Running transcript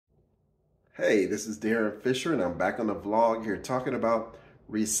Hey, this is Darren Fisher, and I'm back on the vlog here talking about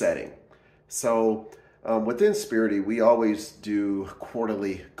resetting. Within Spirity, we always do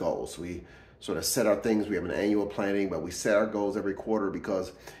quarterly goals. We sort of set our things. We have an annual planning, but we set our goals every quarter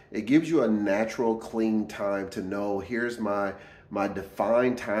because it gives you a natural, clean time to know here's my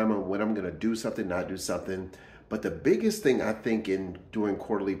defined time of when I'm going to do something, not do something. But the biggest thing I think in doing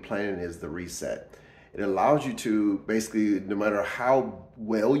quarterly planning is the reset. It allows you to basically, no matter how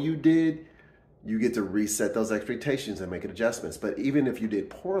well you did, you get to reset those expectations and make adjustments. But even if you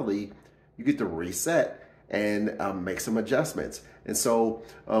did poorly, you get to reset and make some adjustments. And so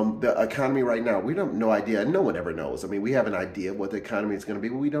the economy right now, we don't no idea. No one ever knows. I mean, we have an idea of what the economy is going to be,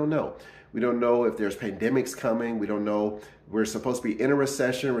 but we don't know. We don't know if there's pandemics coming. We don't know. We're supposed to be in a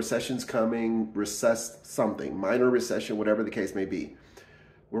recession. Recession's coming. Recess something. Minor recession, whatever the case may be.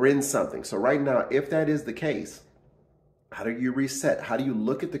 We're in something. So right now, if that is the case, how do you reset? How do you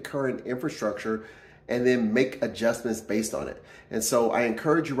look at the current infrastructure and then make adjustments based on it? And so I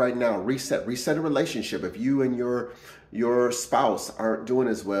encourage you right now, reset a relationship. If you and your spouse aren't doing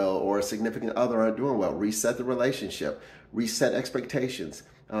as well, or a significant other aren't doing well, reset the relationship, reset expectations.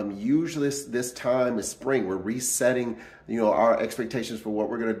 Usually this time is spring. We're resetting, our expectations for what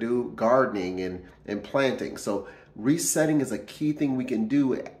we're going to do, gardening and planting. So resetting is a key thing we can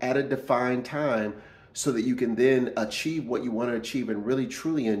do at a defined time, so that you can then achieve what you want to achieve and really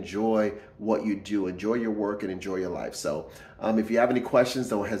truly enjoy what you do, enjoy your work and enjoy your life. So if you have any questions,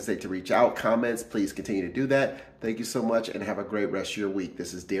 don't hesitate to reach out, comments, please continue to do that. Thank you so much and have a great rest of your week.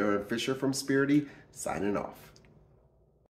 This is Darren Fisher from Spirity signing off.